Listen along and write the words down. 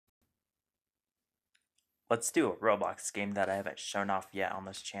let's do a Roblox game that I haven't shown off yet on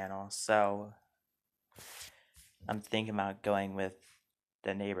this channel. So I'm thinking about going with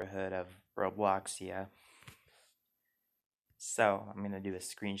the neighborhood of Robloxia. So I'm gonna do a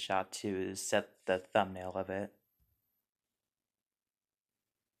screenshot to set the thumbnail of it.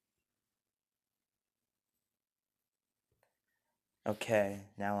 Okay,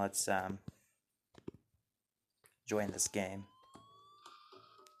 now let's join this game.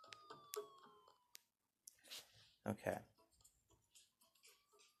 Okay.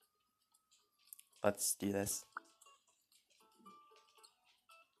 Let's do this.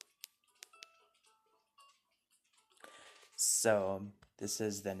 So this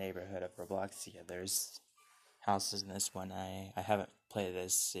is the neighborhood of Robloxia. There's houses in this one. I haven't played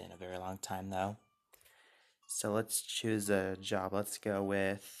this in a very long time though. So let's choose a job. Let's go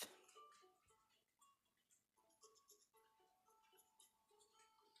with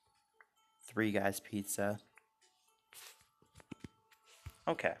Three Guys Pizza.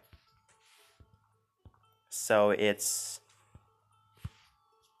 Okay. So it's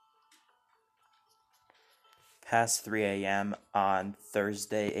past 3 a.m. on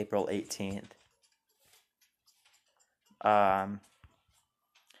Thursday, April 18th.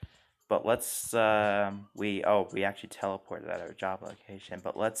 But let's we actually teleported at our job location.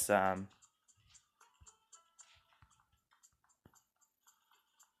 But let's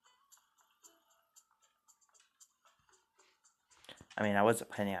I mean, I wasn't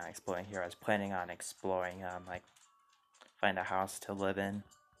planning on exploring here. I was planning on exploring like find a house to live in.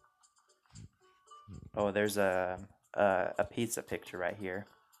 Oh, there's a pizza picture right here.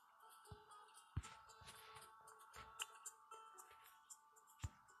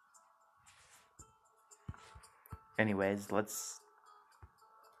 Anyways, let's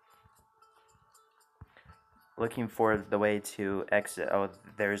looking for the way to exit. Oh,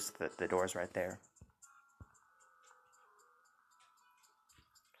 there's the doors right there.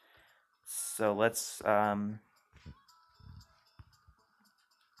 So let's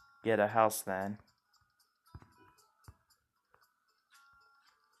get a house then.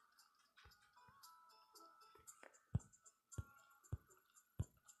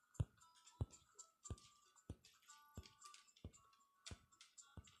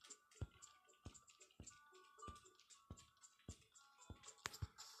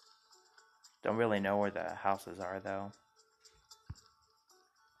 Don't really know where the houses are though.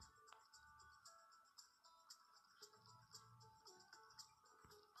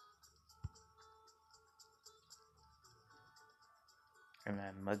 And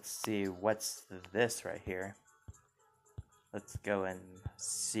then let's see what's this right here. Let's go and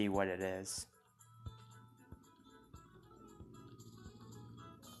see what it is.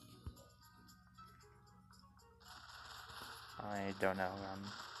 I don't know.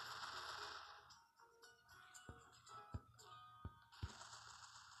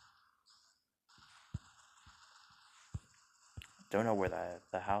 Don't know where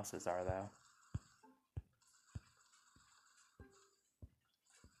the houses are though.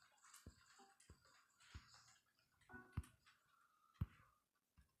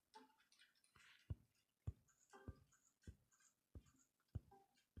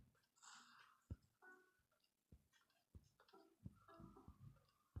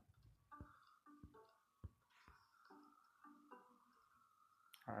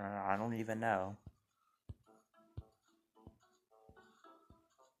 I don't even know.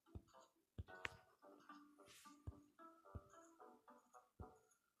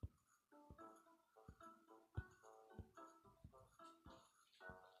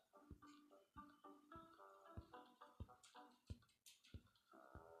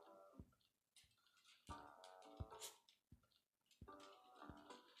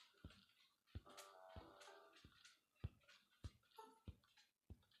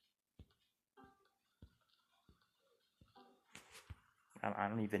 I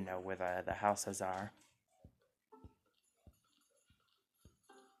don't even know where the houses are.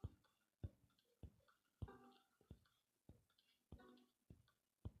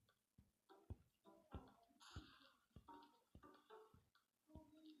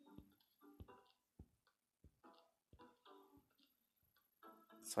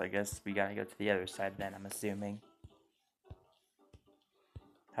 So I guess we gotta go to the other side then, I'm assuming.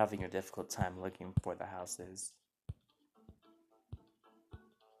 Having a difficult time looking for the houses.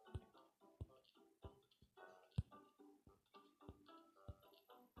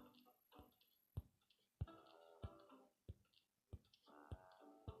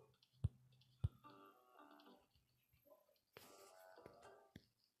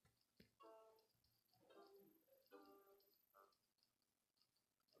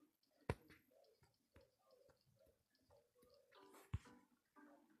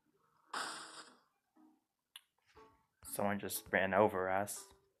 Someone just ran over us.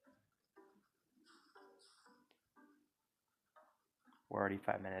 We're already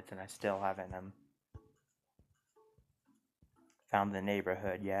 5 minutes and I still haven't found the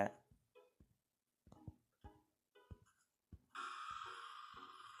neighborhood yet.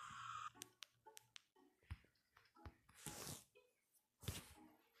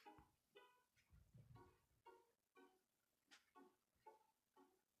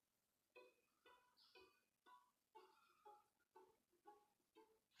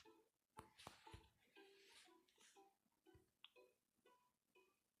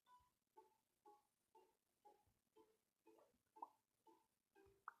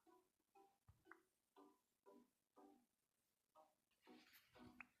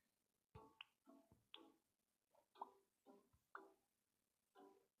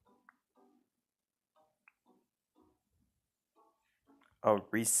 Oh,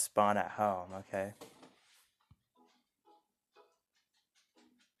 respawn at home, okay.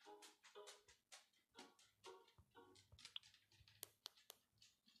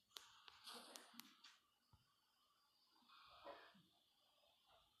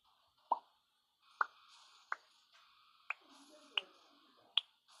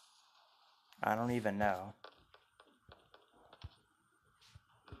 I don't even know.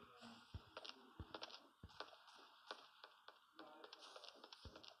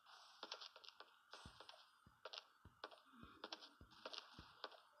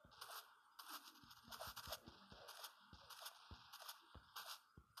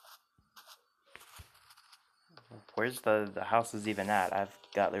 Where's the houses even at? I've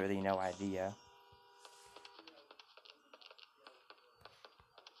got literally no idea.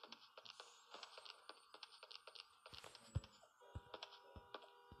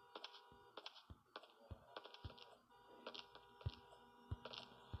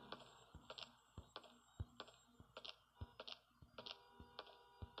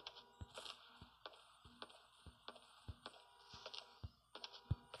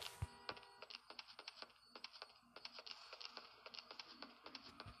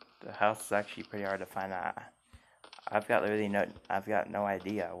 The house is actually pretty hard to find. I've got no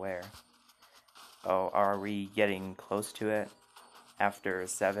idea where. Oh, are we getting close to it after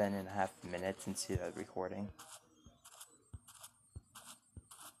 7.5 minutes into the recording?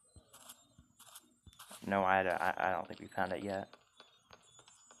 No, I don't think we found it yet.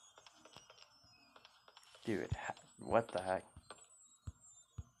 Dude, what the heck?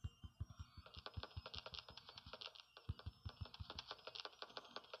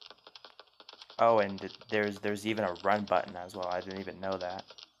 Oh, and there's even a run button as well. I didn't even know that.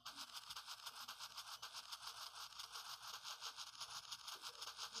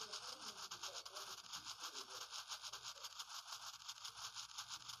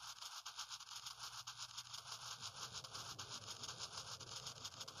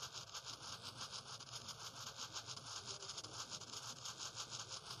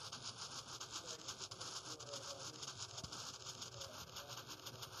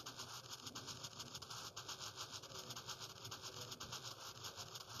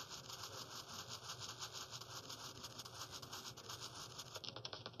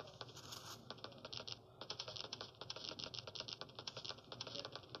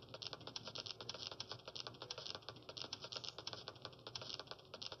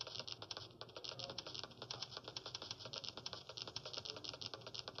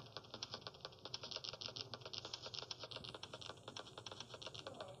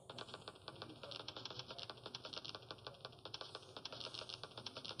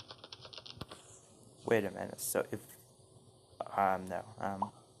 Wait a minute. So if no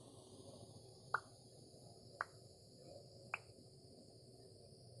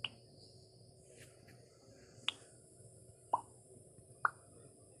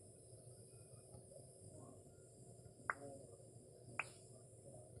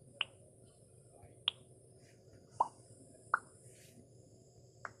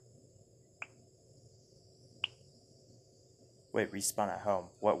Wait, respawn at home.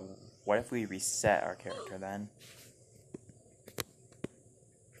 What if we reset our character then?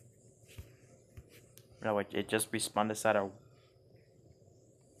 No, it just respawned us at our...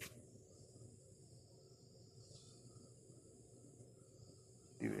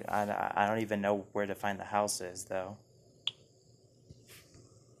 Dude, I don't even know where to find the houses though.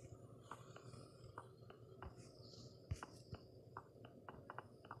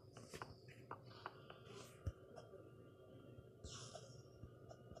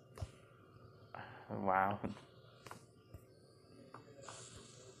 Wow.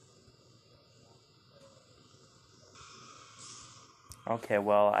 Okay,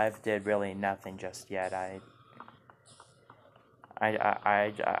 well, I've did really nothing just yet.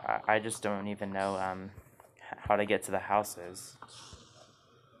 I just don't even know how to get to the houses.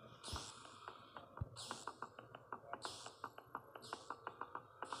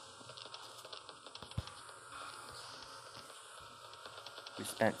 We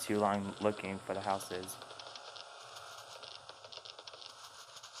spent too long looking for the houses.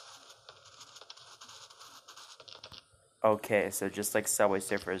 Okay, so just like Subway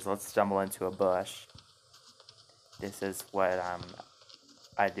Surfers, let's stumble into a bush. This is what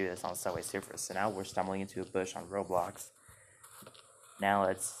I do this on Subway Surfers. So now we're stumbling into a bush on Roblox. Now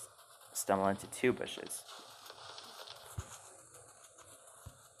let's stumble into two bushes.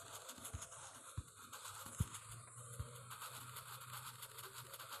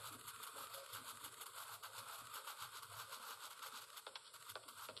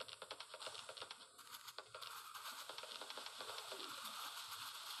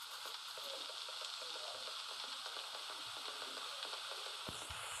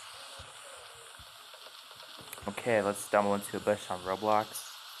 Okay, let's stumble into a bush on Roblox.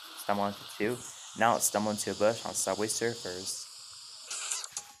 Stumble into two. Now let's stumble into a bush on Subway Surfers.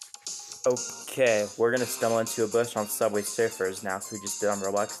 Okay, we're gonna stumble into a bush on Subway Surfers now. So we just did on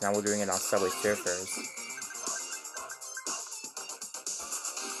Roblox, now we're doing it on Subway Surfers.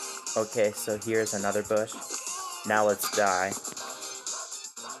 Okay, so here's another bush. Now let's die.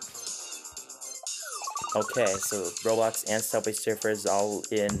 Okay, so Roblox and Subway Surfers all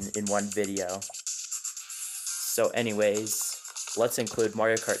in one video. So anyways, let's include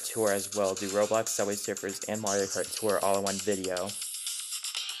Mario Kart Tour as well. Do Roblox, Subway Surfers, and Mario Kart Tour all in one video.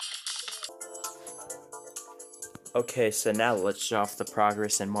 Okay, so now let's show off the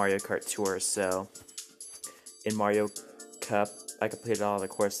progress in Mario Kart Tour. So, in Mario Cup, I completed all the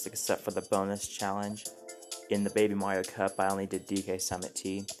courses except for the bonus challenge. In the Baby Mario Cup, I only did DK Summit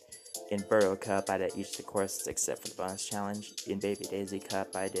T. In Burrow Cup, I did each of the courses except for the bonus challenge. In Baby Daisy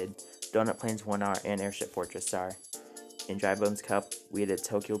Cup, I did Donut Plains 1R and Airship Fortress R. In Dry Bones Cup, we did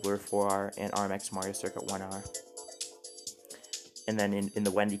Tokyo Blur 4R and RMX Mario Circuit 1R. And then in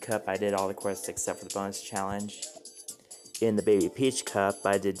the Wendy Cup, I did all the courses except for the bonus challenge. In the Baby Peach Cup,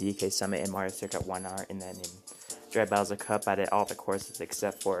 I did DK Summit and Mario Circuit 1R. And then in Dry Bowser Cup, I did all the courses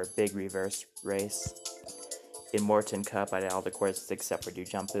except for Big Reverse Race. In Morton Cup, I did all the courses except for Do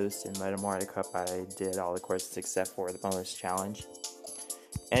Jump Boost. In Meta Mario Cup, I did all the courses except for the bonus challenge.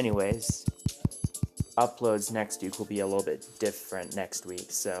 Anyways, uploads next week will be a little bit different next week.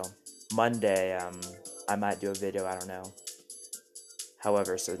 So Monday, I might do a video, I don't know.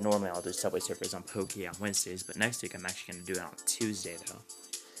 However, so normally I'll do Subway Surfers on Poke on Wednesdays, but next week I'm actually going to do it on Tuesday though.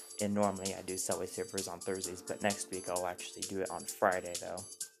 And normally I do Subway Surfers on Thursdays, but next week I'll actually do it on Friday though.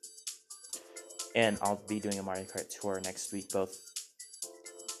 And I'll be doing a Mario Kart Tour next week, both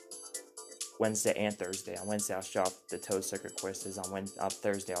Wednesday and Thursday. On Wednesday I'll show off the Toad Circuit courses, on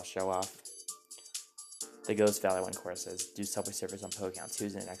Thursday I'll show off the Ghost Valley 1 courses, do Subway Surfers on Poke on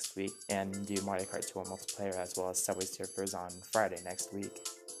Tuesday next week, and do Mario Kart Tour multiplayer as well as Subway Surfers on Friday next week.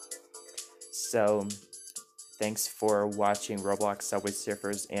 So, thanks for watching Roblox, Subway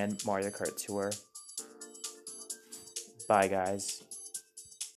Surfers, and Mario Kart Tour. Bye guys.